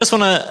Just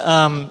want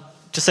to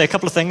just say a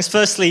couple of things.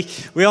 Firstly,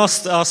 we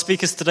asked our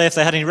speakers today if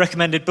they had any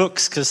recommended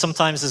books, because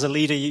sometimes as a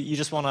leader you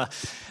just want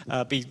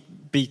to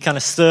be kind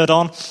of stirred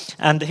on.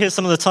 And here's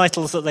some of the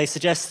titles that they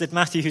suggested.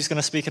 Matthew, who's going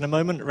to speak in a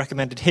moment,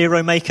 recommended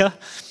Hero Maker,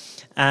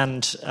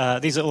 and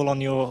these are all on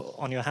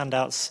your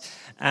handouts.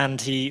 And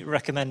he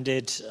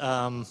recommended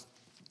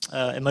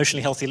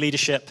Emotionally Healthy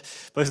Leadership.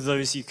 Both of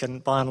those you can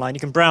buy online. You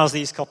can browse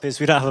these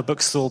copies. We don't have a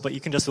bookstore, but you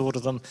can just order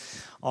them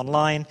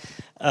online.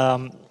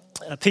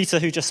 Peter,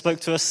 who just spoke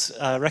to us,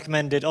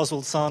 recommended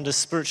Oswald Sanders'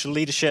 Spiritual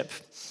Leadership.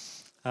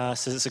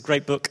 Says it's a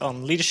great book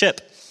on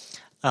leadership.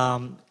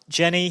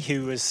 Jenny,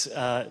 who was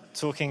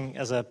talking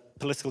as a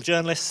political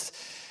journalist,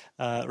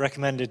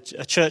 recommended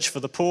A Church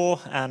for the Poor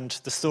and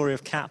The Story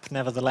of Cap,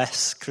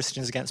 Nevertheless,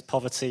 Christians Against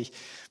Poverty,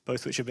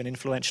 both which have been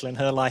influential in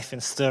her life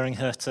in stirring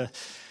her to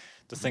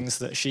the things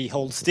that she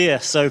holds dear.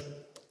 So,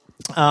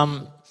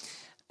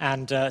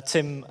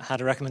 Tim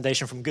had a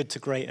recommendation from Good to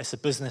Great. It's a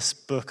business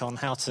book on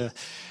how to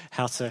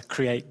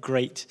create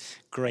great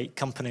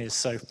companies.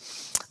 So,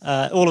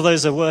 all of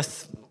those are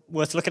worth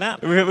looking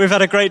at. We've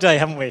had a great day,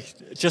 haven't we?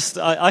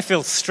 I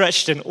feel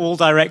stretched in all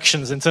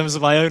directions in terms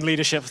of my own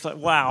leadership. It's like,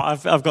 wow,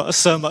 I've got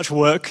so much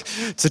work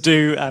to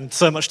do and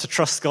so much to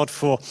trust God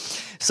for.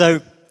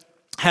 So,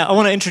 I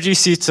want to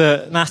introduce you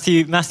to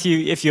Matthew.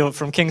 Matthew, if you're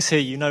from Kings here,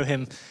 you know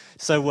him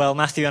so well.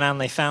 Matthew and Anne,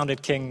 they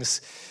founded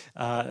Kings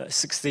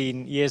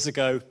 16 years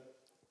ago.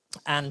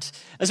 And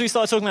as we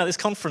started talking about this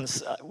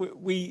conference,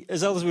 we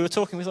as elders, we were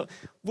talking, we thought,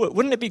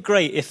 wouldn't it be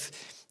great if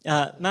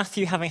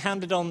Matthew, having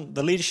handed on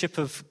the leadership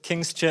of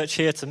King's Church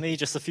here to me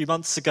just a few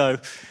months ago,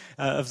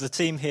 of the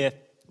team here,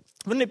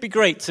 wouldn't it be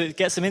great to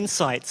get some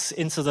insights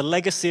into the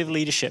legacy of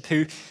leadership,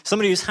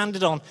 somebody who's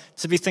handed on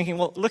to be thinking,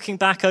 well, looking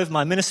back over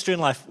my ministry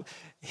and life,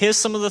 here's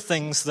some of the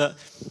things that,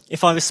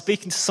 if I was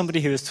speaking to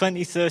somebody who is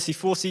 20, 30,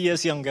 40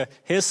 years younger,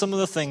 here's some of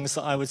the things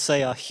that I would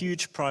say are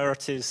huge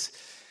priorities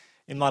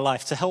in my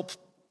life to help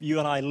you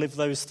and I live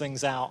those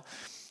things out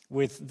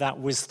with that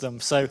wisdom.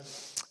 So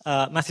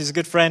Matthew's a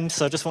good friend,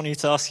 so I just want you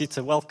to ask you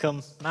to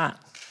welcome Matt.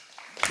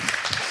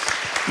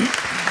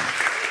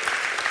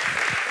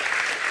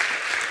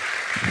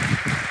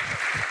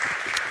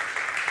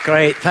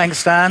 Great,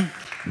 thanks, Dan.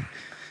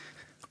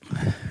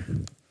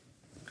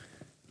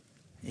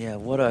 Yeah,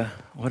 what a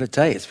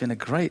day. It's been a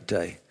great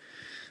day.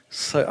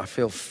 So I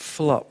feel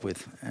full up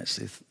with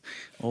actually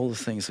all the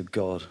things of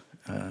God.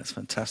 It's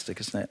fantastic,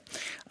 isn't it?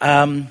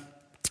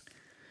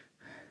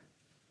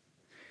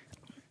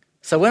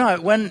 So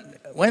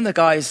when the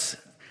guys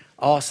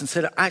asked and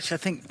said, actually, I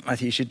think,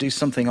 Matthew, you should do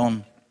something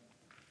on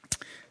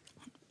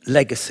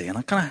legacy. And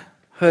I kind of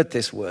heard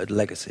this word,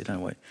 legacy, don't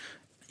know what.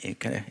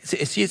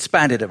 It's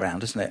expanded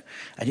around, isn't it?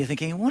 And you're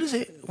thinking, what does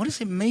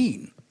it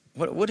mean?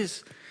 What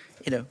is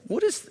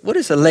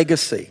a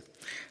legacy?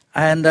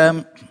 And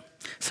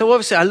so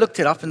obviously I looked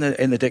it up in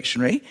the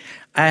dictionary,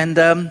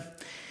 and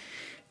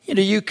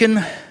you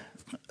can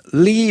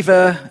leave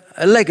a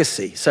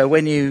legacy. So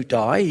when you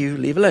die, you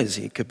leave a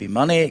legacy. It could be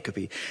money, it could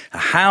be a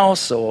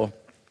house, or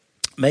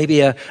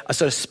maybe a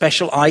sort of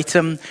special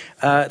item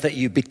that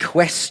you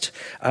bequest,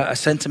 a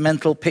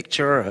sentimental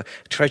picture, a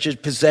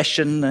treasured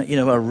possession,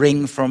 a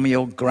ring from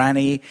your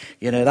granny,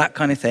 that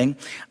kind of thing.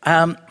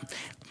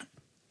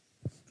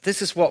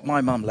 This is what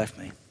my mum left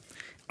me.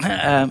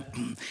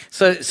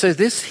 So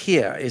this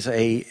here is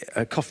a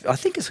coffee. I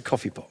think it's a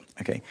coffee pot.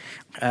 Okay,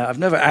 I've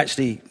never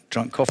actually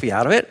drunk coffee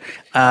out of it.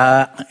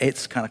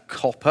 It's kind of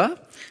copper.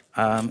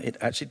 It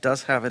actually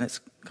does have, and it's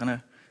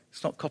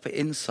not copper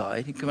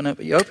inside.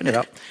 You open it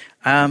up.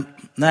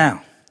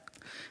 Now,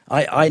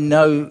 I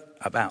know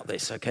about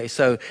this. Okay,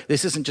 so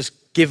this isn't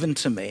just given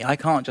to me. I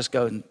can't just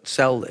go and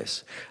sell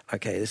this.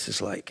 Okay, this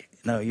is like,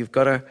 no, you've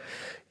got to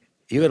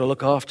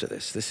look after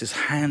this. This is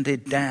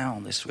handed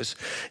down. This was,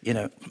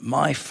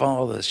 my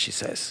father's, she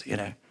says,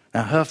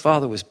 Now, her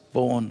father was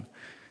born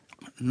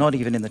not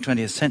even in the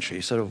 20th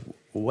century, sort of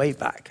way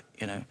back,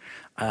 and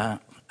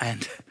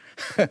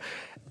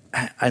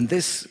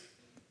this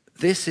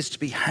is to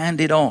be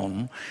handed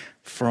on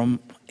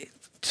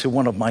to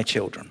one of my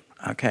children,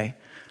 okay?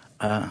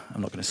 I'm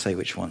not going to say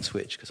which one's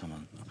which, because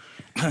I'm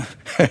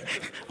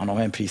on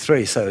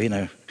MP3, so,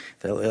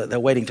 they're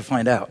waiting to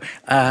find out.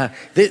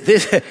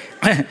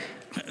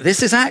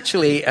 This is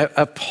actually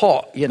a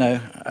pot,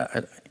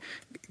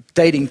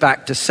 dating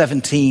back to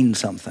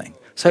 17-something.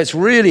 So it's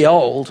really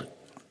old,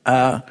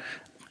 and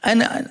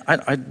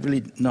I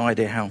really no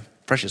idea how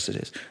precious it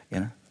is,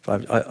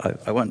 But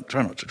I won't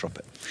try not to drop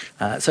it.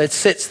 So it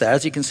sits there.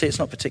 As you can see, it's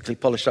not particularly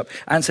polished up.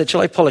 Anne said,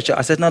 shall I polish it?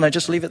 I said, no,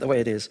 just leave it the way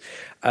it is.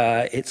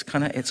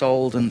 It's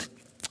old and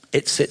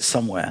it sits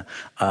somewhere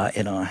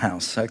in our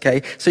house,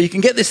 okay? So you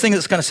can get this thing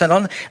that's going to send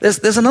on.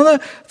 There's another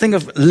thing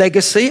of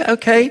legacy,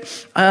 okay?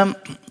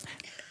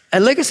 A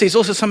legacy is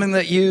also something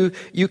that you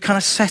kind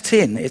of set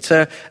in. It's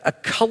a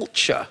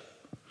culture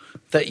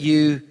that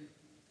you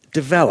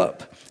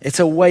develop. It's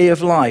a way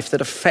of life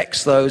that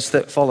affects those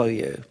that follow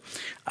you.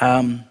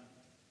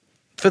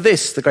 For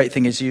this, the great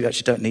thing is you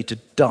actually don't need to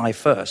die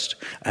first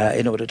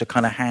in order to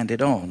kind of hand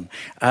it on.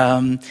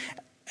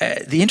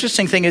 the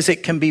interesting thing is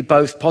it can be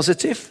both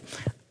positive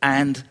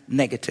and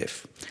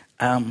negative.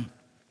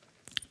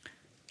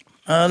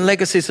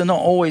 Legacies are not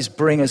always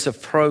bringers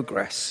of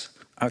progress,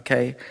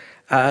 okay?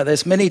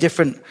 There's many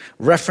different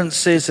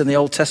references in the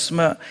Old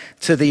Testament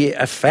to the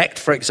effect,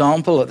 for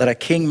example, that a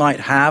king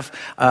might have.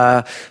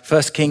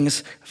 1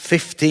 Kings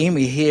 15,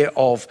 we hear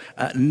of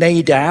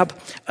Nadab,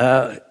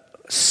 and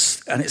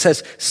it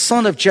says,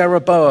 son of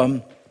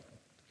Jeroboam,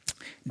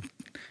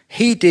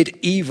 he did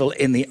evil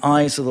in the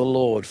eyes of the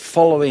Lord,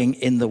 following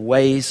in the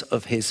ways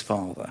of his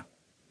father.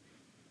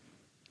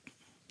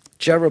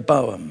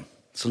 Jeroboam's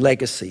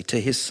legacy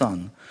to his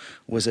son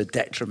was a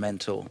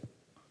detrimental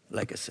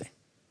legacy.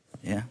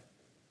 Yeah.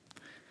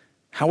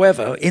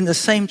 However, in the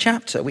same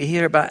chapter, we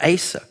hear about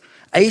Asa.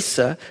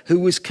 Asa, who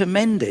was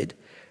commended,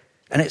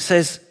 and it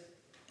says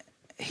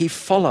he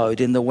followed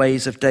in the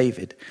ways of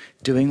David,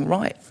 doing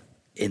right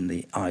in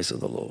the eyes of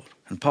the Lord.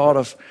 And part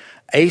of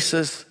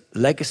Asa's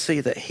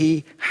legacy that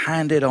he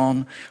handed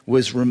on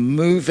was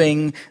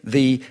removing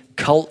the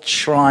cult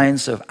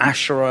shrines of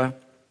Asherah,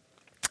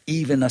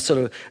 even a sort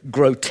of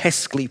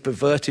grotesquely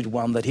perverted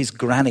one that his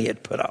granny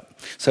had put up.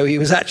 So he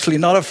was actually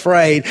not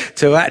afraid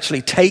to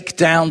actually take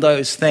down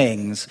those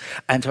things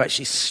and to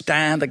actually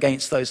stand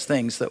against those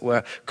things that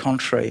were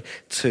contrary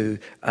to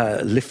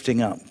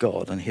lifting up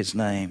God and his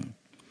name.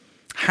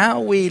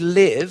 How we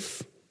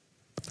live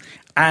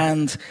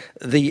and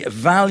the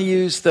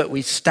values that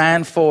we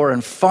stand for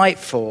and fight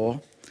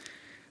for,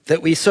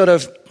 that we sort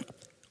of,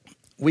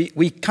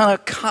 we kind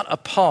of cut a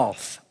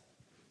path.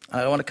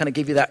 I want to kind of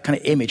give you that kind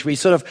of image. We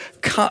sort of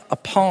cut a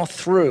path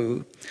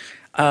through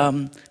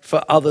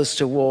for others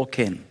to walk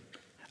in.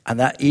 And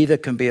that either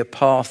can be a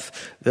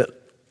path that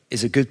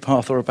is a good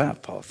path or a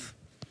bad path.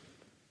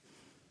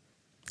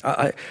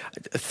 I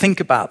think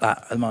about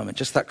that at the moment,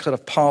 just that sort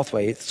of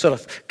pathway. It's sort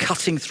of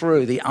cutting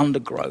through the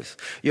undergrowth.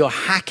 You're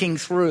hacking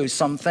through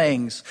some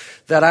things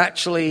that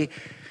actually,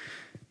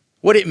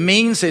 what it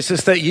means is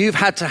that you've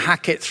had to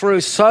hack it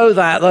through so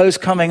that those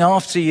coming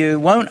after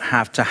you won't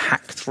have to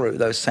hack through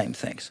those same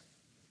things.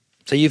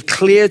 So you've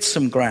cleared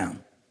some ground.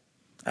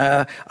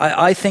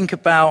 I think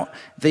about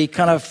the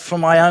kind of,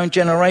 from my own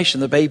generation,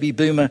 the baby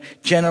boomer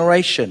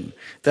generation,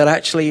 that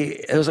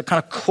actually there was a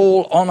kind of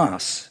call on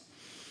us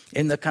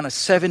in the kind of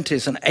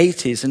 70s and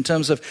 80s in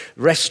terms of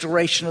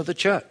restoration of the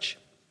church.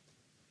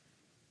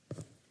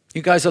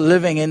 You guys are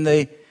living in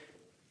the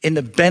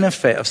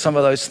benefit of some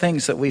of those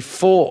things that we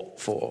fought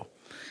for.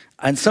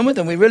 And some of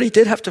them we really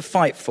did have to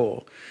fight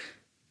for.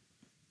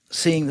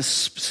 Seeing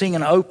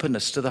an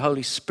openness to the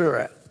Holy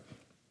Spirit.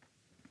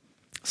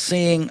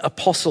 Seeing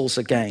apostles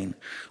again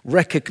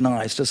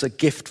recognized as a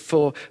gift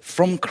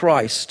from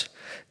Christ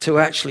to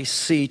actually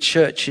see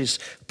churches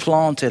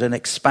planted and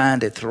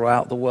expanded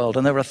throughout the world.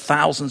 And there are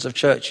thousands of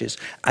churches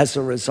as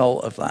a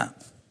result of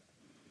that.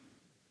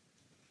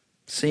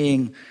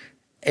 Seeing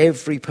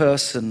every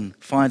person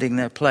finding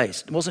their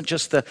place. It wasn't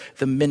just the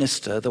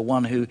minister, the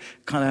one who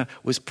kind of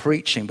was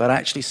preaching, but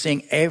actually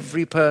seeing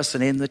every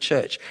person in the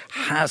church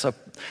has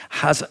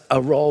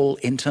a role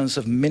in terms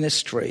of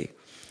ministry,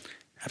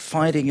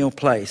 finding your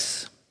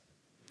place.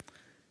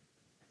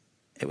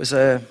 It was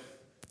a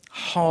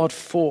hard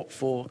fought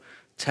for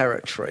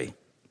territory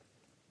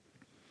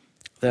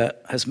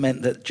that has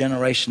meant that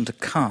generation to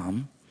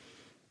come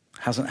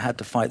hasn't had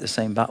to fight the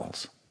same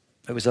battles.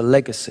 It was a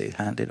legacy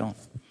handed on.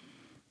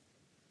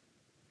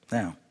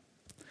 Now,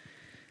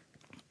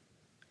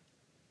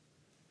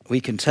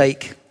 we can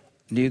take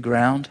new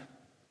ground,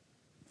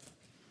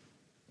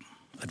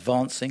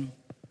 advancing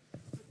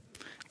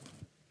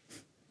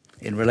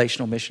in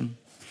relational mission.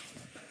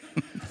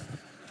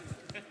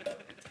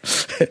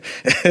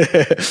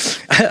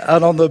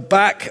 And on the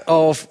back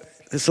of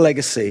this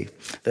legacy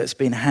that's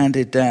been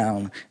handed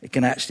down, it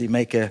can actually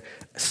make a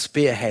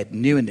spearhead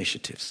new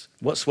initiatives.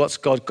 What's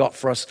God got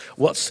for us?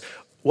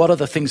 What are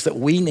the things that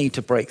we need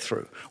to break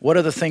through? What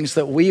are the things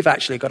that we've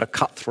actually got to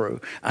cut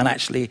through and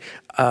actually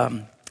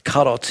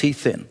cut our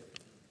teeth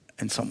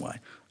in some way?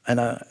 And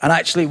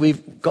actually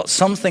we've got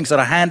some things that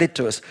are handed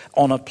to us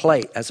on a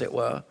plate, as it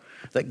were,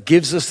 that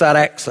gives us that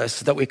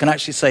access that we can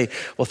actually say,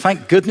 well,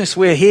 thank goodness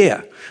we're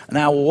here.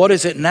 Now, what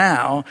is it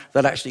now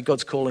that actually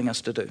God's calling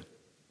us to do?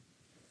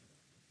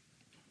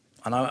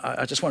 And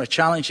I just want to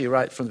challenge you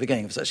right from the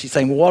beginning. It's actually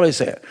saying, what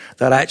is it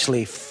that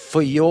actually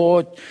for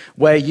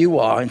where you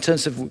are, in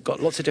terms of, we've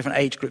got lots of different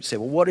age groups here,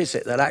 well, what is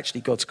it that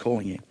actually God's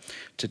calling you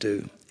to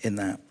do in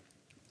that?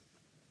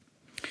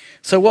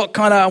 So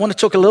I want to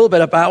talk a little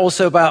bit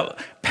about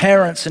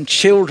parents and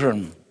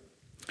children.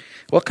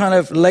 What kind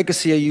of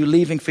legacy are you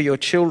leaving for your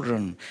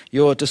children,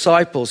 your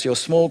disciples, your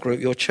small group,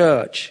 your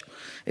church?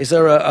 Is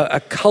there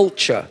a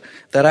culture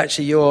that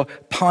actually you're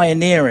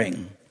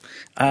pioneering,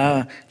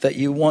 that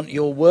you want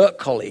your work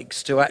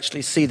colleagues to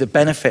actually see the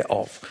benefit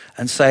of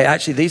and say,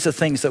 actually, these are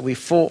things that we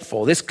fought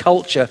for. This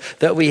culture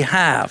that we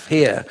have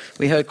here,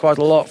 we heard quite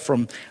a lot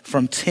from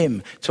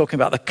Tim talking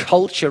about the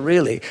culture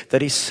really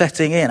that he's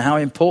setting in, how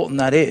important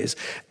that is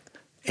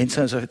in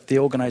terms of the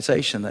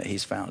organization that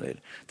he's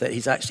founded, that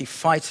he's actually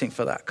fighting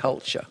for that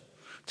culture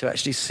to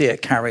actually see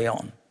it carry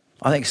on.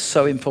 I think it's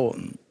so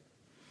important.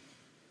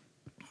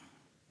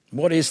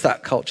 What is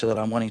that culture that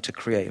I'm wanting to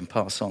create and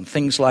pass on?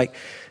 Things like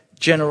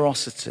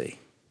generosity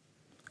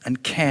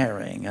and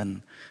caring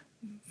and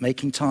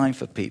making time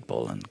for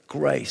people and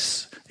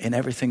grace in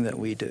everything that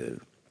we do.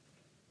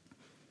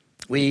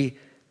 We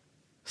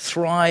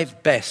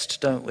thrive best,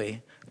 don't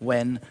we,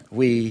 when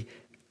we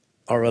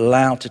are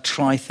allowed to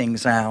try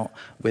things out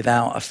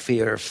without a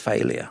fear of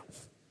failure.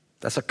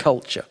 That's a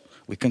culture.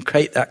 We can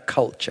create that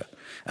culture.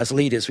 As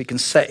leaders, we can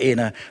set in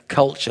a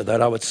culture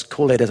that I would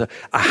call it as a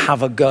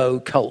have a go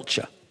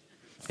culture.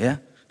 Yeah?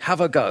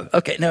 Have a go.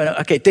 Okay,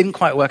 okay, it didn't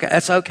quite work out.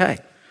 That's okay.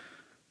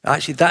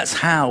 Actually, that's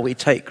how we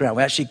take ground.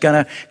 We're actually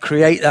going to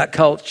create that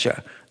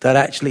culture that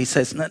actually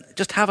says, no,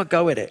 just have a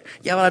go at it.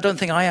 Yeah, well, I don't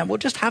think I am. Well,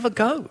 just have a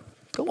go.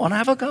 Go on,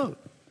 have a go.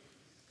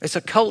 It's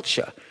a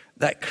culture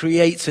that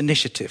creates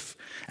initiative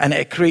and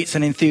it creates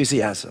an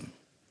enthusiasm.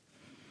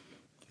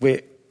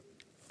 We're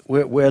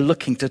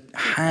looking to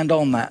hand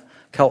on that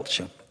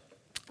culture.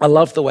 I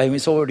love the way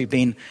it's already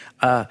been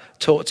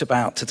talked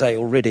about today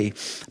already,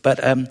 but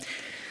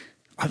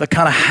the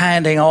kind of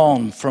handing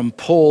on from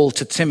Paul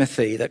to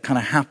Timothy that kind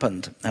of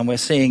happened, and we're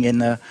seeing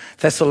in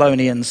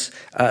Thessalonians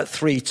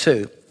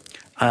 3:2.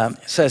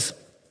 It says,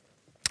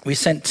 "We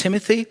sent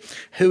Timothy,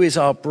 who is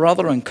our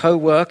brother and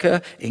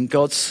co-worker in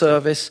God's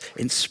service,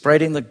 in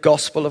spreading the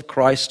gospel of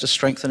Christ to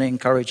strengthen and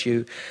encourage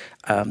you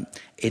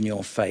in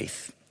your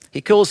faith."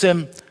 He calls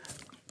him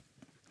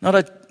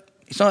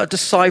he's not a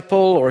disciple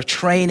or a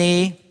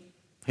trainee.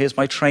 Here's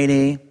my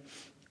trainee,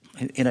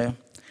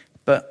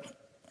 but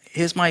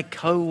here's my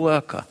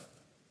co-worker.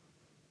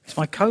 He's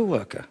my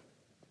co-worker.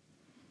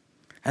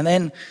 And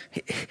then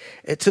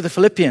to the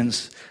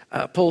Philippians,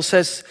 Paul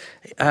says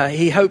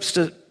he hopes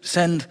to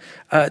send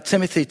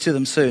Timothy to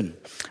them soon.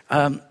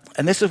 And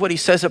this is what he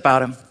says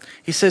about him.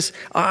 He says,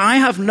 "I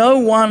have no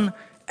one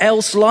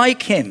else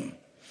like him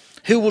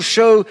who will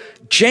show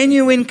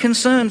genuine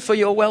concern for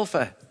your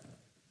welfare.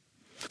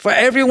 For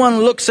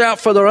everyone looks out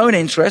for their own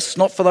interests,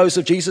 not for those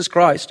of Jesus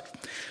Christ.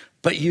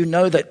 But you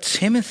know that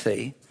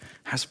Timothy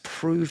has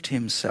proved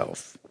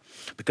himself,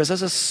 because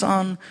as a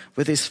son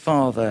with his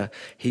father,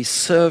 he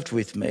served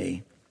with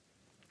me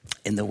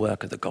in the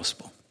work of the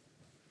gospel."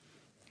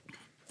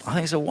 I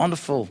think it's a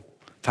wonderful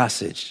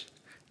passage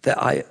that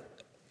I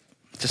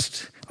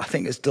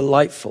think is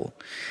delightful.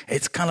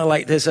 It's kind of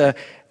like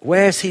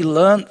where's he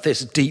learnt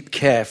this deep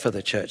care for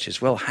the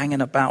churches? Well,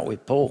 hanging about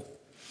with Paul.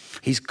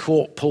 He's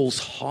caught Paul's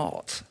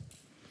heart.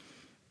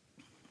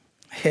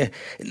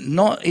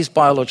 Not his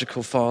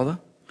biological father,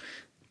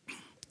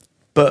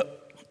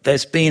 but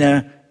there's been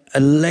a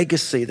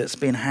legacy that's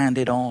been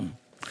handed on.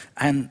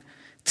 And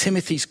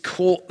Timothy's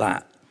caught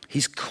that.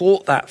 He's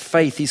caught that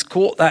faith. He's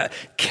caught that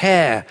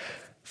care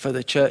for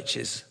the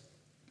churches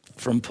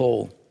from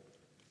Paul.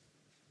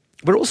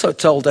 We're also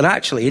told that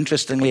actually,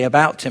 interestingly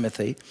about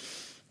Timothy,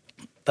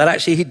 that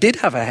actually he did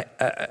have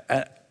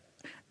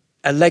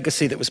a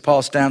legacy that was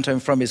passed down to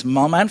him from his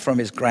mum and from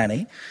his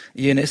granny,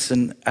 Eunice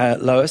and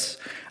Lois,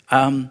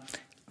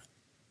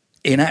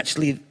 in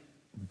actually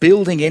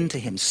building into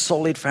him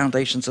solid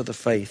foundations of the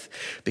faith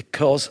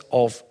because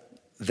of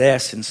their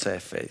sincere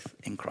faith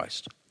in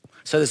Christ.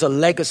 So there's a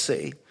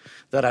legacy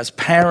that as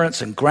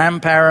parents and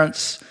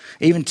grandparents,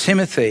 even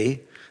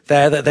Timothy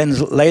there, that then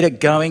later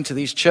going to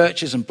these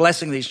churches and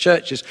blessing these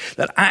churches,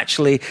 that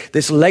actually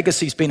this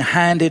legacy's been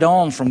handed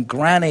on from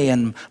granny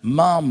and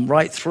mum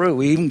right through.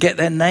 We even get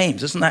their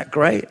names. Isn't that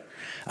great?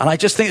 And I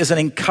just think there's an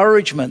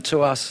encouragement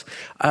to us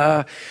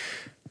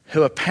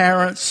who are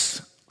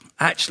parents,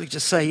 actually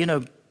just say,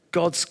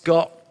 God's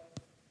got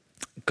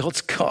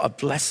a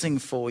blessing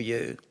for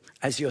you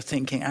as you're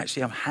thinking,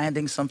 actually, I'm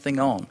handing something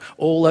on.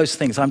 All those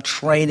things. I'm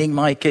training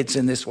my kids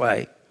in this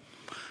way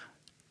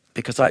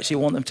because I actually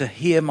want them to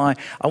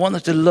I want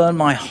them to learn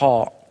my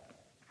heart.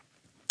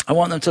 I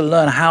want them to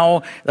learn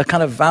how the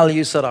kind of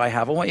values that I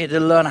have. I want you to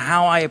learn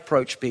how I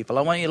approach people.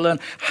 I want you to learn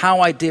how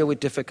I deal with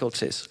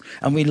difficulties.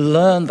 And we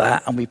learn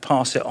that and we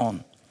pass it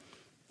on.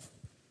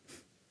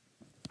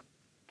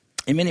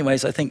 In many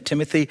ways, I think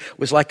Timothy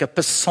was like a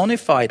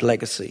personified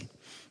legacy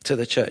to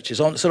the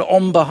churches.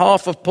 On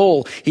behalf of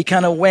Paul, he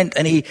kind of went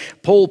and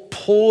Paul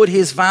poured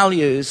his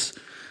values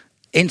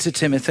into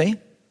Timothy.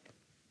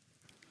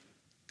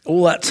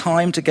 All that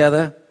time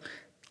together.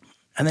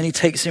 And then he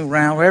takes him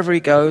around wherever he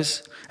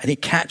goes and he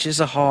catches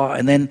a heart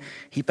and then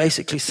he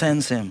basically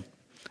sends him.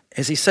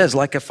 As he says,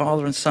 like a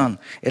father and son.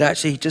 It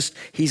actually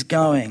he's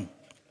going.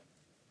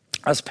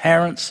 As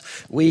parents,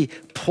 we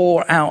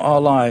pour out our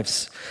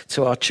lives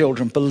to our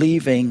children,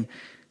 believing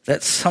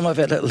that some of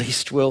it at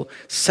least will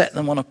set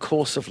them on a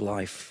course of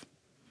life.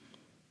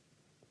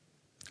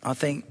 I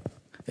think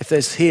if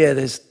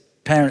there's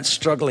parents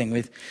struggling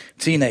with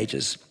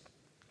teenagers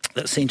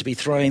that seem to be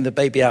throwing the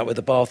baby out with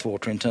the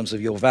bathwater in terms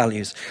of your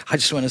values, I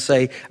just want to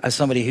say, as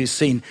somebody who's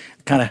seen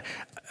kind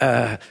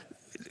of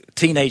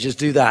teenagers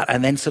do that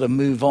and then sort of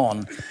move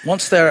on,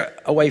 once they're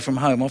away from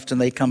home, often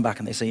they come back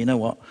and they say, you know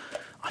what?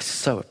 I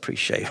so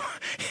appreciate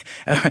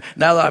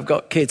now that I've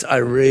got kids, I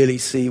really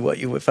see what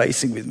you were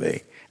facing with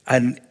me.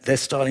 And they're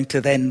starting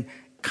to then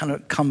kind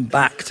of come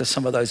back to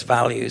some of those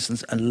values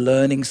and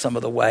learning some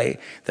of the way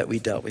that we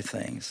dealt with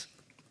things.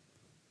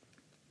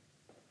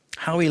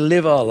 How we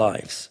live our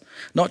lives,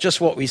 not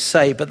just what we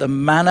say, but the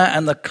manner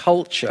and the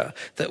culture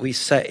that we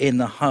set in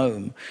the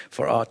home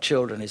for our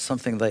children is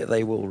something that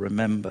they will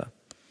remember.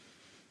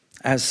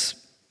 As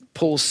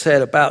Paul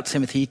said about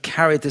Timothy, he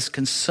carried this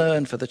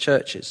concern for the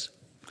churches,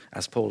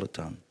 as Paul had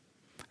done.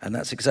 And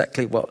that's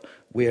exactly what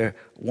we're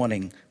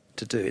wanting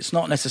to do. It's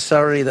not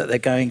necessarily that they're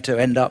going to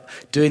end up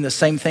doing the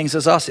same things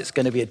as us. It's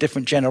going to be a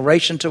different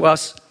generation to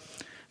us.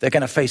 They're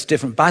going to face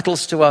different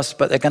battles to us,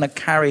 but they're going to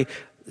carry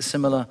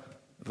similar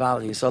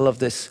values. I love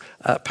this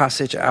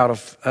passage out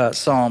of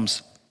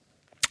Psalms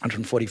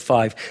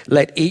 145.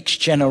 Let each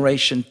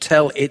generation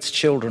tell its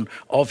children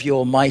of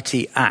your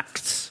mighty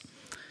acts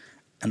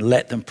and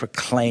let them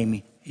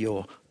proclaim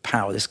your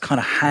power. This kind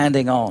of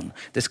handing on,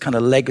 this kind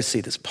of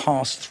legacy that's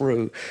passed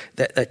through,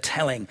 that they're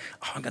telling,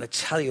 I'm going to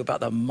tell you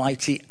about the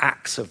mighty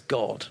acts of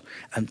God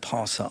and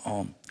pass it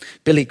on.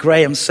 Billy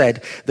Graham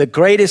said, the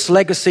greatest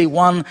legacy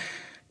one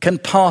can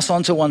pass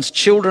on to one's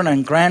children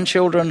and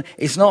grandchildren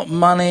is not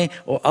money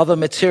or other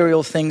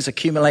material things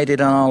accumulated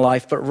in our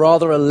life, but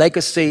rather a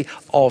legacy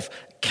of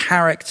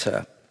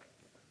character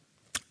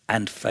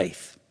and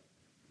faith.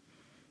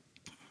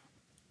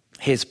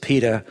 Here's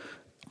Peter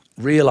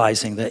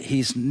realizing that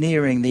he's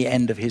nearing the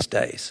end of his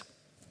days.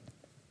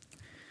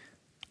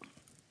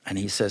 And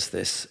he says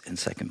this in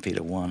 2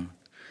 Peter 1.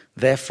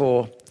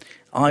 Therefore,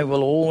 I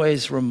will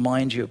always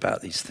remind you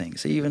about these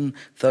things, even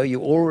though you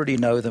already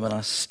know them and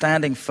are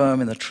standing firm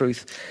in the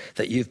truth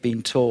that you've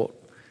been taught.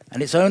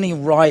 And it's only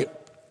right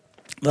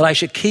that I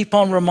should keep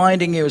on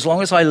reminding you as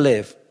long as I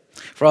live.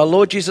 For our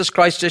Lord Jesus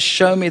Christ has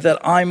shown me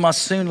that I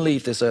must soon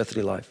leave this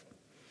earthly life.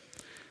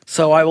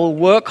 So I will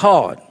work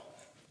hard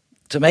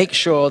to make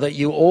sure that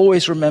you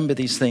always remember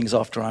these things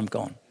after I'm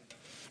gone.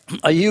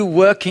 Are you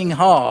working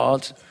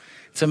hard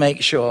to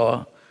make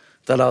sure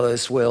that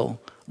others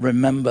will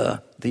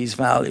remember these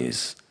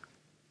values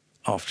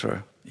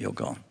after you're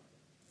gone?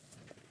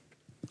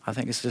 I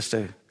think it's just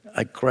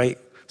a great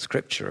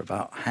scripture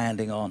about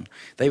handing on.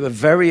 They were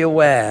very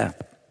aware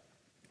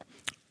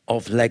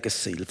of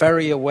legacy,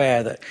 very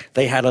aware that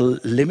they had a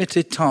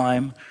limited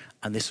time,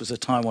 and this was a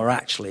time where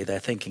actually they're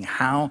thinking,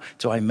 how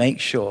do I make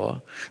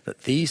sure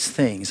that these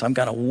things, I'm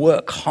going to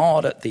work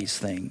hard at these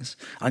things,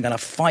 I'm going to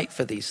fight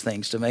for these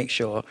things to make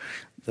sure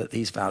that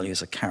these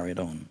values are carried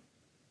on.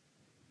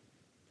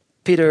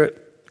 Peter,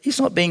 he's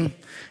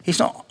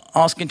not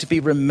asking to be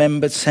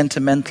remembered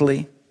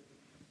sentimentally,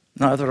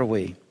 neither are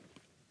we.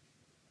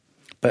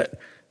 But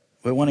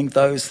we're wanting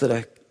those that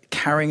are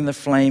carrying the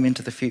flame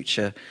into the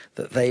future,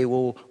 that they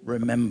will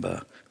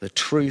remember the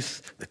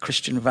truth, the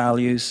Christian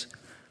values,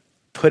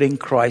 putting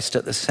Christ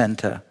at the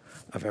center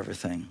of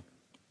everything.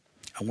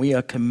 And we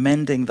are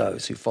commending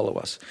those who follow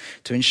us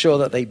to ensure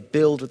that they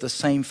build with the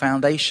same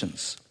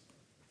foundations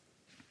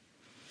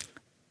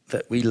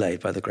that we laid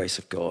by the grace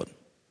of God.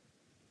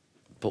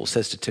 Paul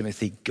says to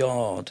Timothy,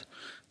 guard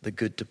the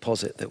good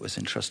deposit that was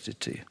entrusted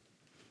to you.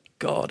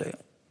 Guard it.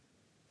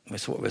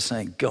 That's what we're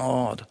saying.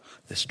 Guard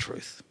this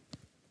truth.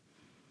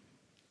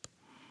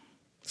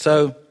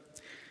 So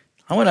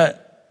I want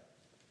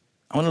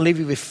to leave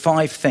you with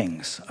 5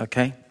 things,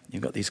 okay?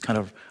 You've got these kind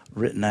of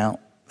written out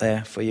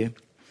there for you.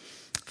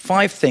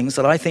 5 things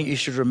that I think you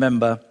should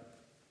remember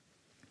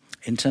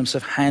in terms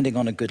of handing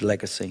on a good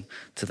legacy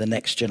to the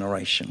next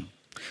generation,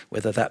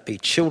 whether that be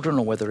children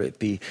or whether it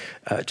be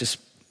just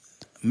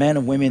men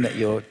and women that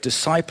you're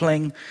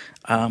discipling,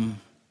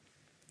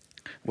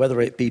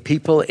 whether it be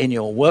people in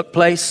your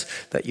workplace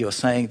that you're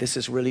saying this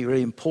is really,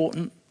 really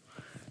important.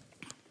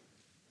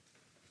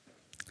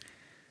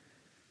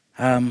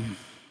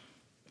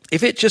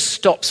 If it just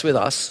stops with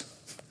us,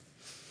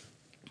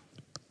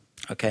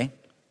 okay,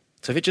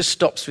 so if it just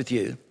stops with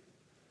you,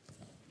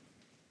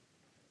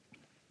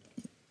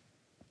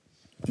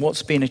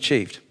 what's been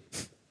achieved?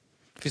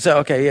 If you say,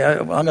 okay, yeah,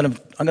 I'm going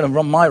to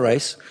run my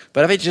race,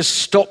 but if it just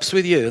stops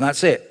with you and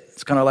that's it,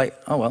 it's kind of like,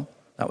 oh well,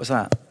 that was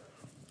that.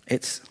 You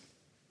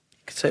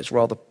could say it's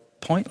rather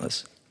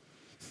pointless.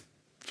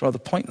 It's rather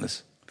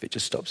pointless if it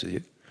just stops with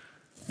you.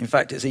 In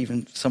fact, it's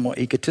even somewhat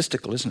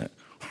egotistical, isn't it?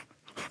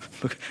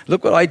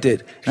 Look what I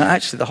did. Now,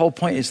 actually, the whole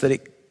point is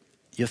that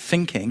you're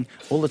thinking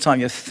all the time.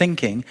 You're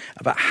thinking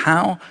about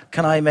how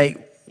can I make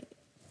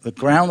the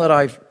ground that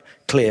I've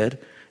cleared,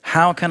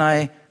 how can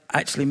I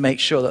actually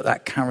make sure that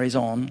that carries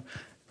on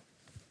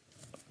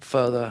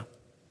further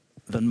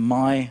than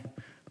my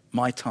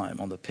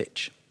time on the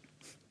pitch.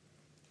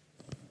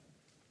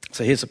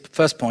 So here's the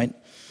first point,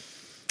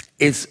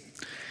 is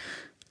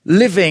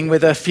living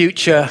with a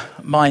future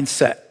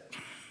mindset.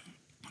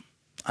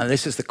 And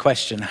this is the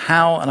question,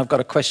 how, and I've got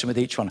a question with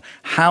each one,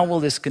 how will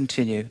this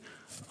continue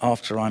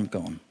after I'm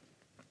gone?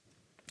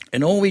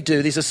 In all we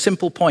do, these are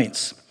simple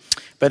points,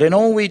 but in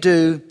all we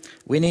do,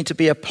 we need to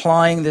be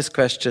applying this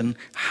question,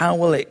 how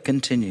will it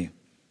continue?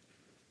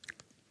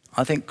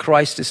 I think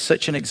Christ is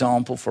such an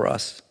example for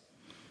us.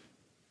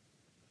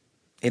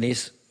 In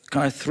his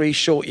kind of 3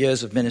 short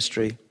years of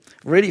ministry,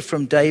 really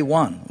from day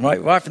one,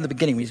 right from the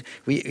beginning.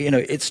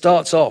 It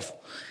starts off,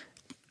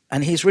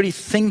 and he's really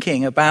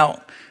thinking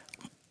about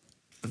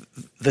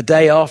the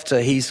day after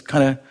he's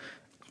kind of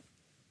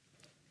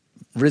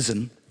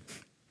risen.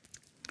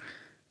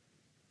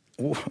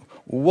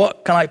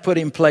 What can I put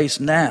in place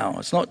now?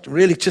 It's not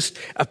really just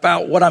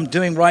about what I'm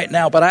doing right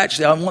now, but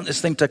actually I want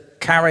this thing to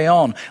carry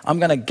on. I'm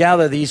going to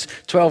gather these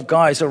 12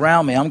 guys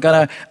around me. You're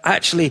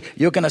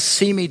going to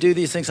see me do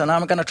these things, and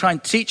I'm going to try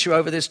and teach you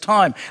over this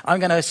time. I'm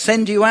going to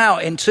send you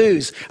out in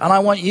twos, and I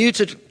want you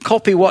to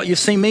copy what you've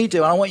seen me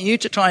do, and I want you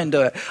to try and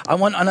do it.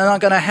 And then I'm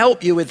going to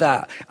help you with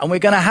that. And we're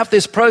going to have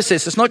this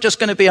process. It's not just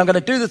going to be, I'm going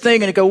to do the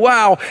thing and you go,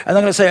 wow, and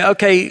I'm going to say,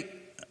 okay,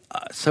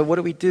 so what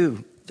do we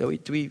do? Are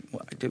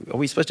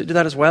we supposed to do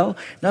that as well?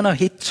 No,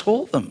 he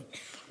taught them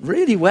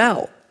really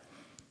well.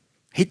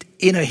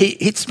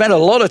 He'd spent a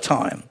lot of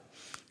time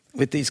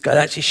with these guys,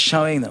 actually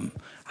showing them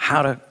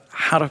how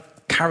to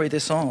carry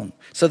this on,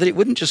 so that it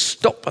wouldn't just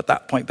stop at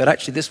that point, but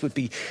actually this would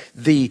be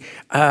the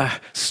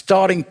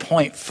starting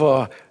point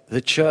for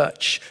the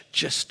church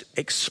just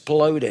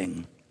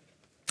exploding,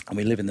 and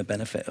we live in the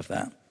benefit of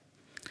that.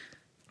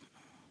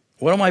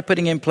 What am I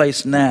putting in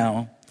place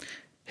now?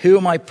 Who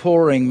am I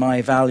pouring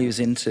my values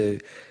into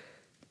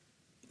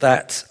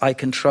that I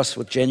can trust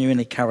will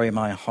genuinely carry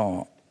my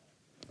heart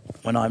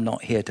when I'm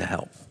not here to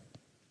help?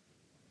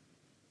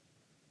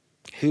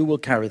 Who will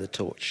carry the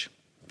torch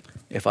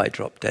if I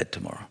drop dead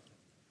tomorrow?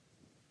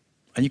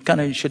 And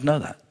you should know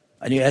that.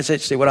 And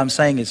essentially what I'm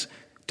saying is,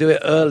 do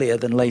it earlier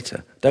than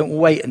later. Don't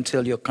wait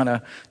until you're kind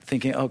of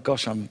thinking, oh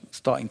gosh, I'm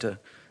starting to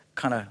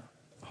kind of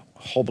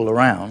hobble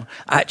around.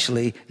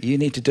 Actually, you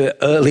need to do it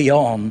early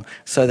on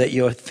so that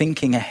you're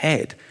thinking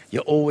ahead.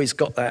 You've always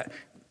got that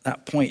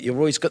point. You've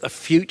always got the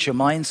future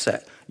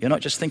mindset. You're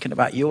not just thinking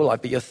about your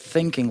life, but you're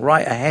thinking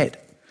right ahead.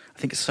 I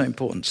think it's so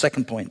important.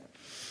 Second point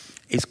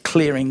is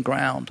clearing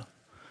ground.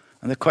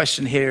 And the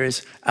question here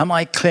is, am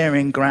I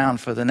clearing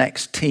ground for the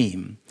next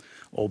team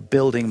or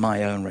building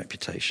my own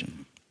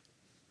reputation?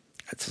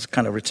 It's just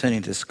kind of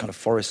returning to this kind of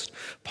forest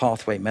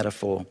pathway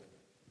metaphor.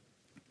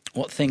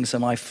 What things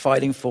am I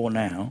fighting for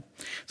now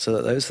so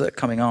that those that are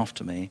coming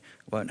after me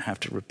won't have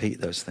to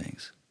repeat those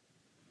things?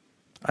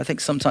 I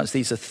think sometimes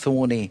these are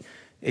thorny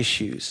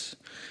issues.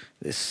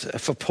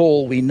 For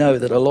Paul, we know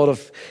that a lot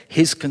of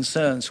his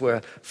concerns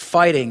were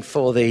fighting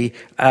for the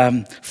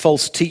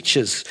false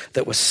teachers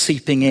that were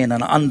seeping in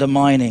and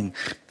undermining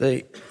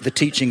the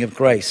teaching of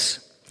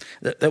grace,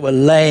 that were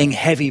laying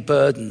heavy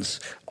burdens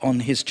on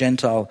his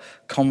Gentile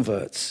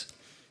converts.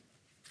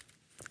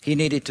 He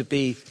needed to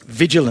be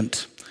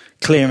vigilant,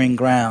 clearing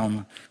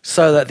ground,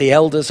 so that the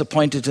elders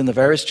appointed in the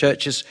various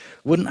churches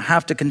wouldn't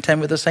have to contend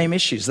with the same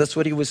issues. That's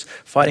what he was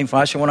fighting for.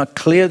 I actually want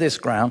to clear this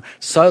ground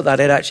so that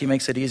it actually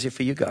makes it easier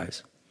for you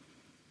guys.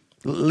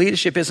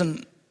 Leadership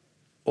isn't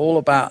all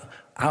about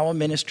our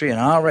ministry and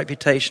our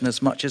reputation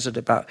as much as it's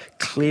about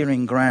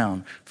clearing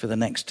ground for the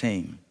next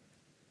team.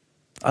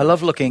 I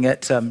love looking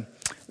at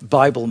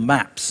Bible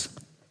maps.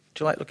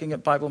 Do you like looking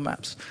at Bible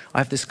maps? I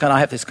have this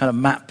kind of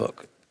map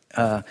book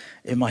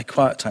in my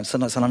quiet time.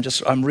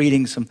 Sometimes I'm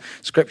reading some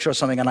scripture or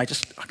something, and I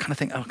kind of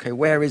think, okay,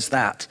 where is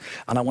that?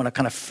 And I want to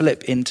kind of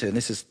flip into, and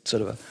this is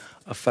sort of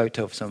a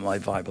photo of some of my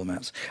Bible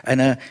maps.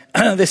 And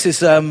this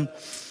is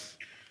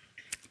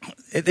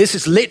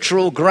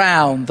literal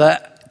ground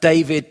that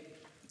David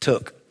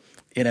took.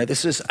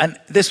 This was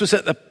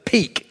at the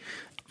peak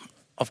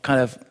of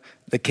kind of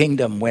the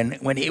kingdom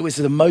when it was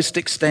the most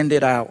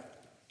extended out.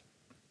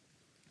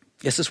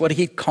 This is what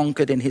he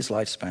conquered in his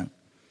lifespan.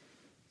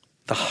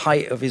 The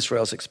height of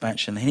Israel's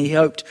expansion. And he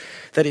hoped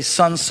that his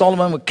son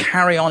Solomon would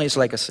carry on his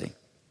legacy.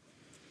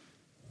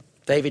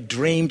 David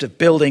dreamed of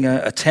building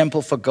a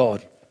temple for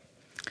God.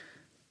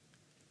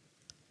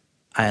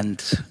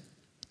 And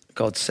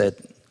God said,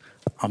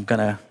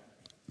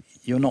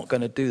 you're not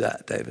going to do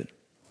that, David.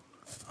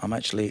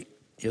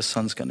 Your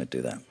son's going to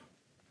do that.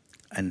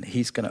 And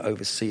he's going to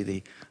oversee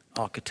the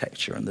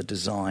architecture and the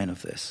design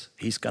of this.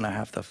 He's going to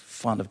have the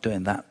fun of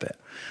doing that bit.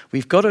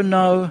 We've got to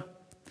know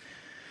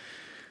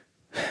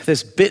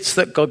there's bits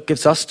that God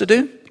gives us to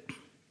do,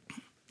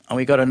 and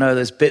we've got to know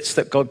there's bits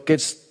that God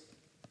gives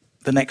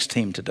the next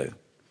team to do,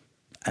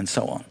 and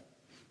so on.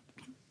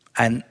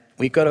 And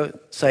we've got to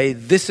say,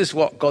 this is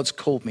what God's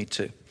called me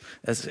to.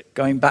 As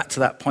going back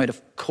to that point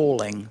of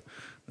calling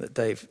that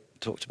Dave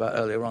talked about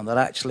earlier on, that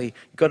actually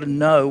you've got to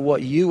know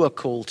what you are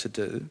called to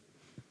do,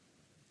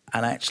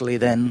 and actually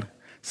then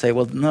say,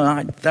 well,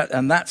 no,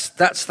 that's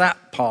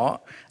that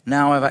part.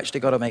 Now I've actually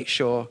got to make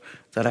sure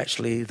that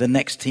actually the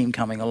next team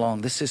coming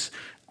along,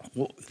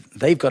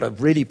 they've got to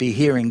really be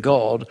hearing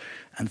God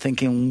and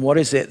thinking, what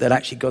is it that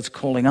actually God's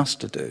calling us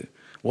to do?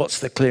 What's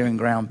the clearing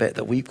ground bit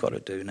that we've got to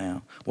do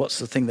now? What's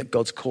the thing that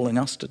God's calling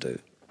us to do?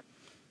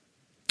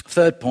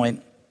 Third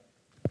point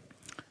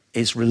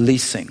is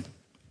releasing.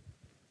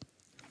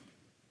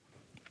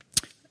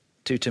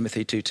 2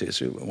 Timothy 2:2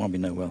 is one we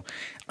know well.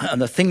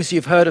 And the things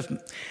you've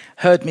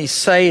heard me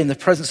say in the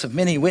presence of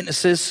many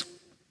witnesses,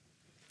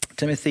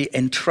 Timothy,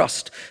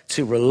 entrust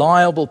to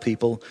reliable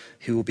people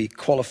who will be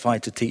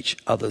qualified to teach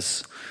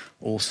others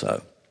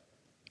also.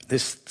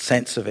 this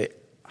sense of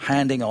it,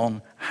 handing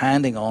on,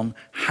 handing on,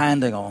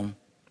 handing on.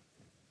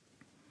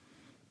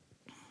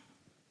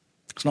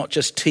 It's not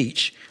just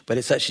teach, but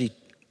it's actually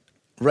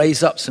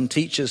raise up some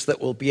teachers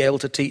that will be able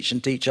to teach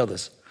and teach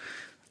others.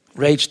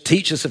 Raise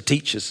teachers of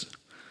teachers.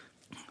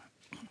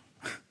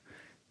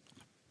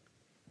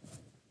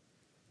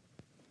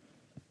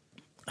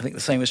 I think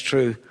the same is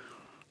true.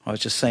 I was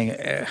just saying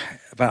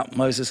about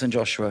Moses and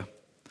Joshua.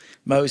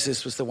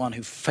 Moses was the one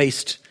who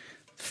faced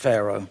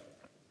Pharaoh.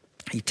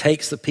 He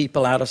takes the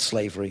people out of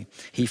slavery.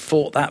 He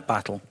fought that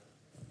battle.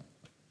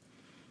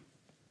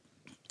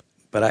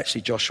 But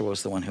actually Joshua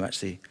was the one who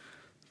actually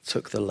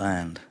took the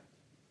land.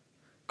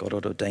 God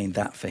had ordained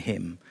that for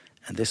him.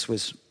 And this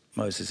was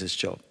Moses'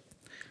 job.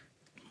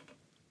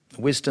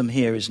 Wisdom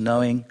here is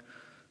knowing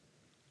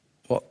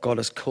what God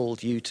has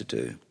called you to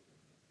do.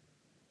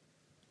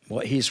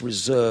 What he's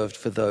reserved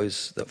for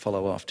those that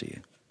follow after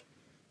you.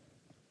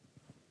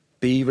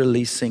 Be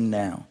releasing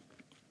now.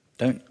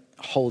 Don't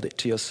hold it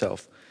to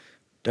yourself.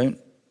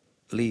 Don't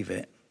leave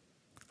it.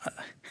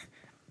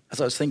 As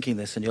I was thinking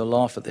this, and you'll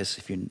laugh at this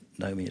if you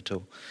know me at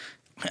all,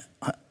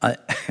 I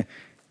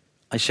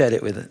shared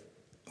it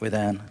with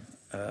Anne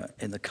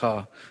in the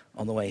car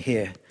on the way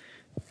here,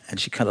 and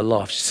she kind of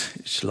laughed.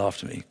 She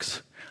laughed at me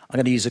because I'm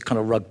going to use a kind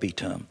of rugby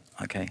term,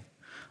 okay?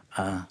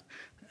 And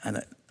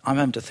I'm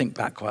having to think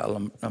back quite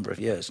a number of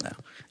years now,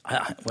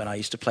 when I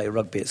used to play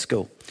rugby at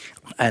school.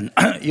 And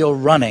you're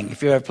running.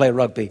 If you ever play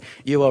rugby,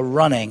 you are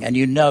running, and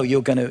you know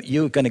you're going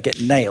to get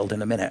nailed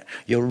in a minute.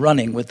 You're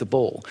running with the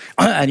ball,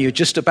 and you're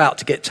just about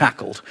to get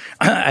tackled,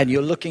 and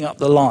you're looking up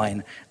the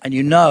line, and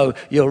you know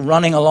you're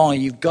running along,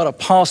 and you've got to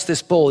pass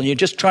this ball, and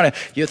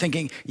you're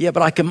thinking, yeah,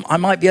 but I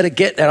might be able to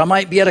get there. I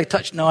might be able to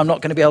touch. No, I'm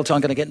not going to be able to. I'm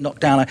going to get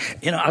knocked down.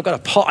 You're going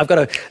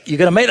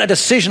to make that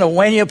decision of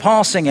when you're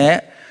passing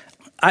it.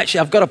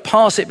 Actually, I've got to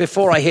pass it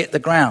before I hit the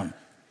ground.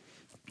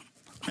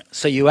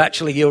 So you're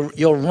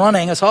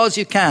running as hard as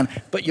you can,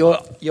 but your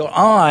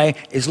eye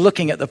is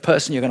looking at the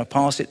person you're going to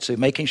pass it to,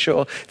 making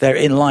sure they're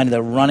in line,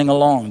 they're running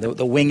along,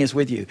 the wing is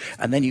with you,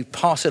 and then you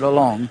pass it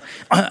along,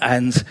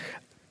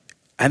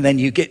 and then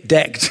you get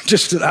decked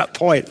just at that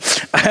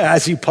point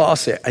as you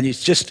pass it, and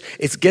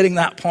it's getting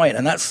that point,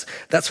 and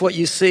that's what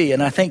you see.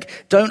 And I think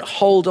don't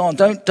hold on,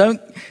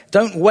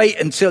 don't wait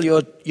until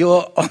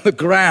you're on the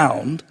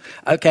ground,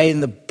 okay,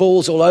 and the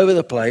ball's all over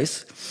the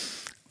place.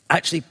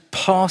 Actually,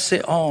 pass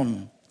it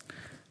on.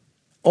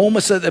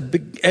 Almost at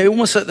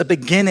the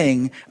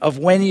beginning of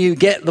when you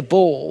get the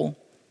ball,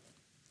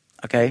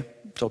 okay,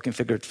 talking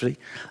figuratively,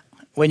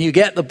 when you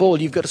get the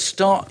ball, you've got to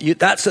start.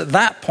 That's at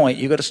that point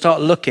you've got to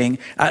start looking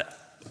at.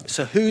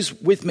 So who's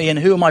with me and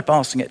who am I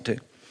passing it to?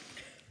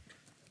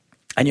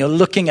 And you're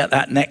looking at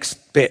that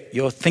next bit.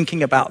 You're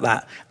thinking about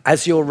that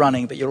as you're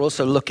running, but you're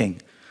also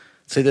looking.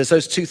 So there's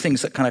those two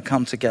things that kind of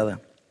come together.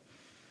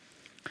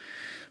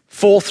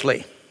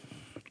 Fourthly,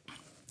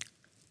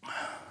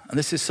 and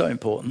this is so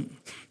important,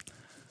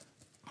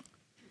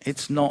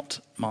 it's not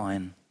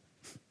mine.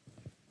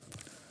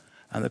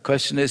 And the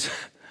question is,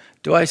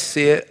 do I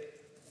see it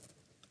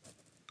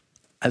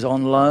as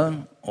on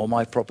loan or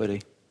my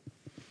property?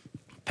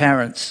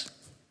 Parents,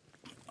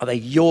 are they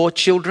your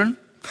children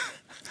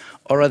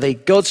or are they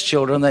God's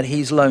children that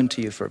he's loaned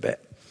to you for a bit?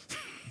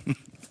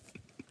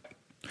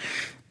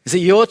 Is it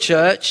your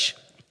church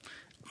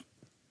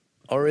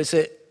or is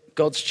it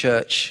God's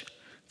church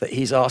that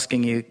he's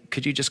asking you,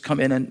 could you just come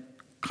in and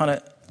kind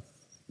of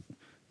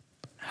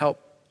help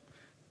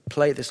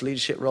play this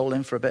leadership role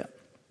in for a bit?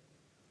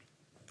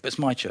 It's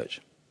my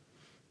church.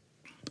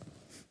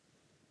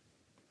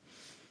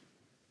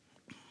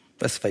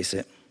 Let's face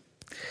it.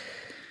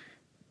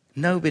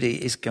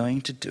 Nobody is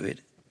going to do it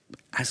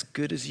as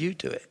good as you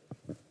do it.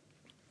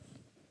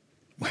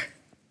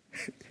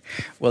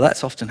 Well,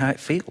 that's often how it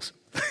feels.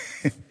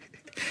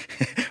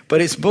 But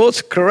it's more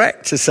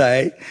correct to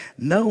say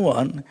no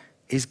one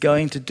is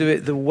going to do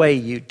it the way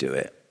you do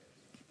it.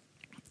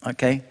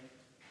 Okay?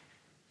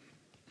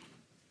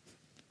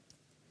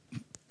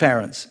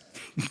 Parents,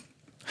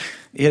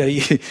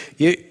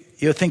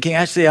 you're thinking,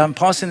 actually, I'm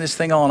passing this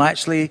thing on.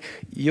 Actually,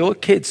 your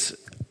kids,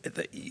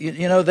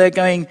 they're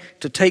going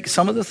to take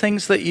some of the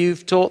things that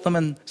you've taught them,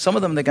 and some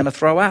of them they're going to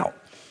throw out.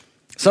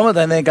 Some of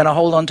them they're going to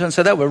hold on to and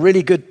say, that were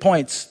really good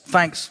points.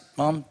 Thanks,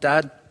 Mom,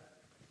 Dad.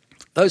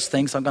 Those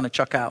things I'm going to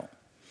chuck out.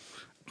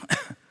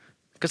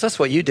 Because that's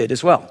what you did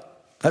as well.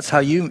 That's how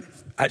you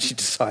actually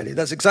decided.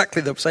 That's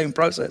exactly the same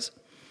process.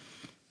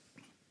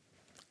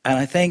 And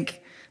I think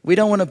we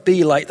don't want to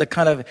be like the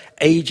kind of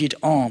aged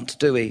aunt,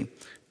 do we?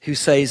 Who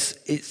says,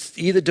 it's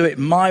either do it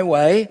my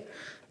way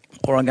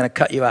or I'm going to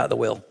cut you out of the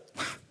will.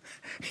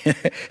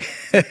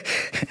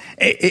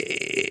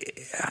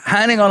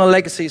 Handing on a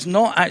legacy is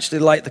not actually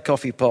like the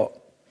coffee pot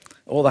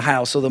or the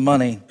house or the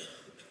money.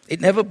 It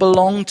never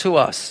belonged to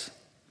us.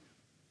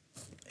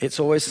 It's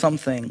always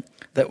something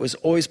that was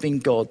always been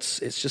God's.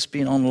 It's just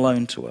been on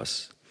loan to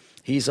us.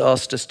 He's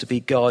asked us to be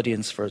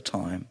guardians for a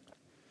time.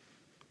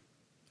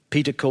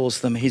 Peter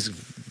calls them his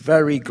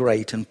very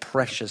great and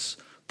precious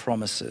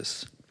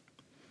promises.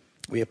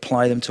 We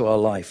apply them to our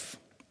life.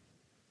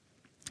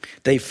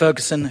 Dave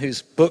Ferguson,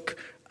 whose book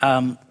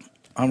I'm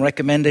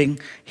recommending,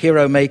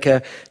 Hero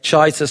Maker,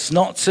 chides us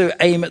not to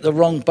aim at the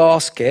wrong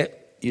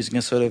basket, using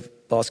a sort of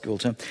basketball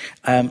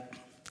term,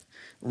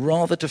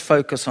 rather to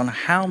focus on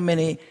how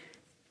many.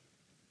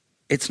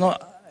 It's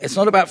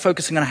not about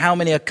focusing on how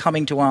many are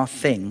coming to our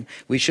thing.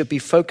 We should be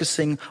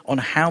focusing on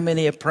how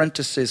many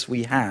apprentices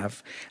we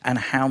have and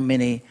how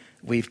many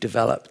we've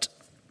developed.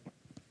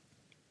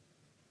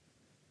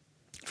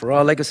 For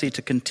our legacy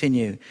to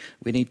continue,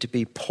 we need to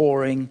be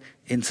pouring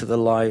into the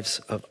lives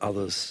of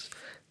others.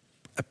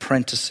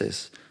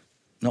 Apprentices,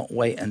 not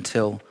wait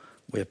until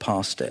we're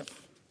past it.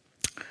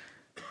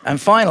 And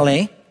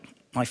finally,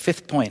 my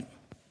fifth point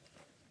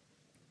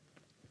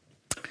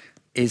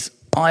is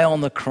eye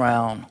on the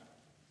crown.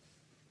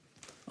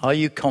 Are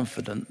you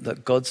confident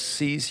that God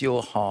sees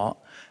your heart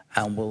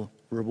and will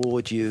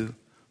reward you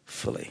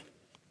fully?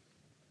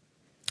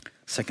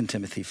 2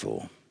 Timothy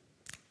 4.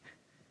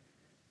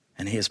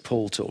 And here's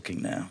Paul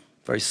talking now.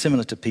 Very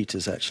similar to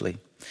Peter's, actually.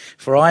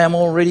 For I am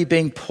already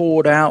being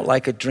poured out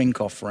like a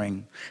drink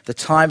offering. The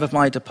time of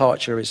my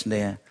departure is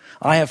near.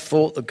 I have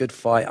fought the good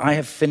fight. I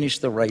have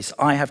finished the race.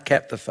 I have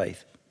kept the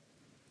faith.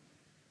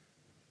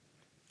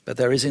 But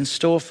there is in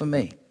store for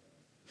me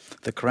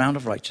the crown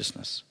of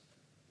righteousness,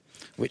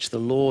 which the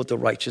Lord, the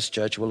righteous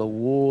judge, will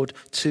award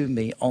to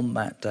me on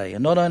that day.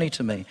 And not only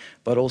to me,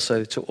 but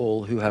also to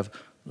all who have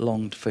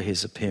longed for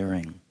his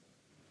appearing.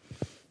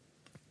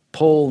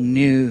 Paul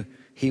knew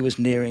he was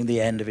nearing the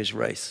end of his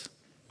race.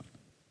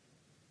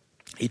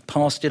 He'd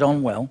passed it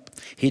on well.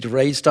 He'd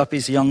raised up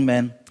his young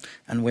men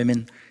and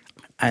women,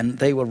 and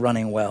they were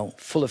running well,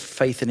 full of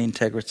faith and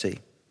integrity.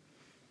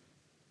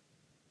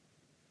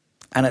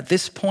 And at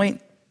this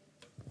point,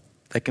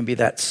 there can be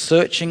that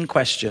searching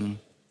question,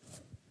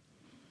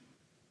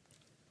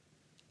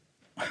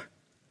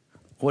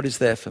 what is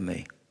there for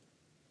me?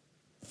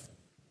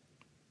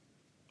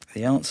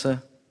 The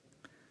answer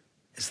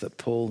is that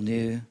Paul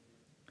knew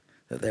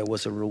that there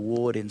was a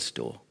reward in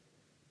store.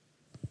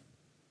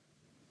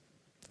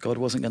 God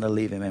wasn't going to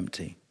leave him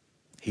empty.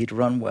 He'd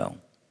run well.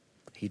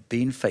 He'd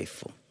been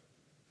faithful.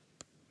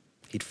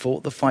 He'd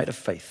fought the fight of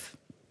faith.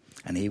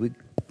 And he would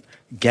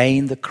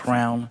gain the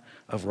crown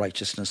of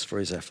righteousness for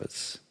his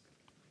efforts.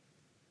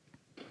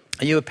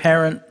 Are you a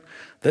parent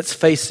that's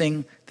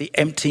facing the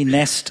empty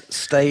nest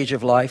stage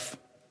of life?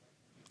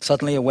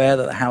 Suddenly aware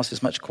that the house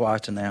is much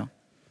quieter now?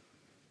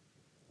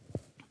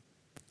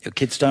 Your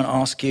kids don't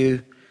ask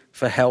you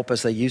for help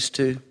as they used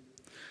to.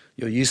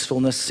 Your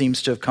usefulness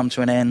seems to have come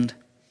to an end,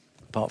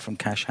 apart from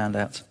cash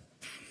handouts.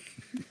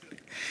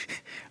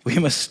 We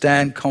must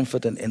stand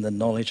confident in the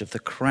knowledge of the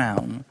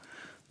crown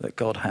that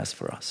God has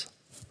for us.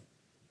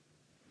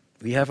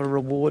 We have a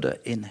rewarder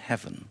in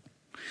heaven.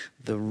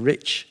 The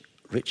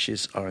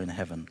riches are in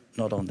heaven,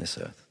 not on this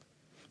earth.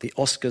 The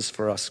Oscars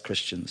for us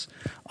Christians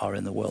are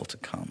in the world to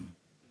come.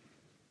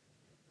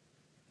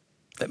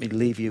 Let me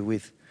leave you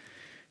with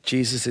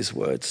Jesus'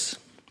 words.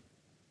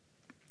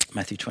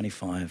 Matthew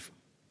 25.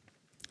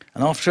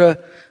 And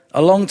after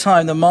a long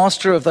time, the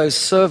master of those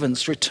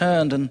servants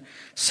returned and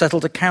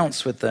settled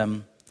accounts with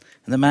them.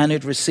 And the man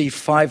who'd received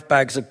 5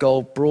 bags of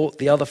gold brought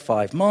the other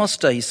 5.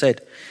 Master, he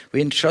said,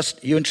 you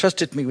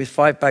entrusted me with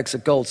 5 bags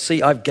of gold.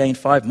 See, I've gained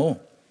 5 more.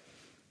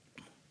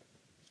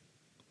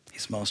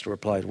 His master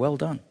replied, well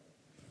done,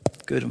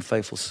 good and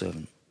faithful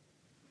servant.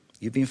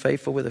 You've been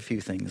faithful with a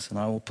few things, and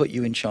I will put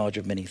you in charge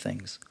of many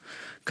things.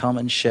 Come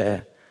and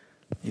share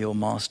your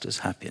master's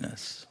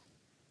happiness.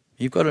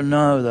 You've got to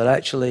know that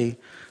actually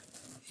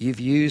you've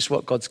used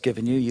what God's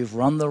given you. You've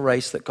run the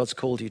race that God's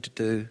called you to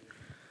do.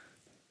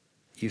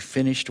 You've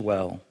finished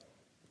well.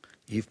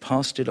 You've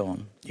passed it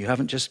on. You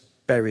haven't just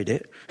buried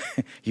it.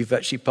 You've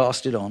actually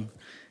passed it on.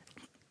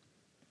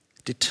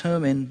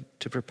 Determined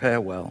to prepare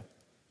well,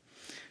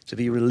 to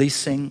be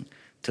releasing,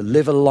 to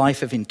live a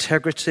life of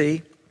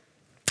integrity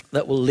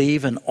that will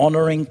leave an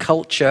honoring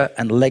culture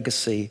and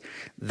legacy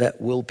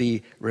that will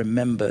be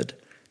remembered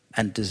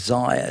and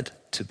desired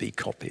to be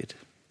copied.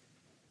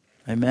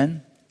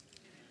 Amen?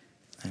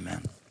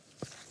 Amen.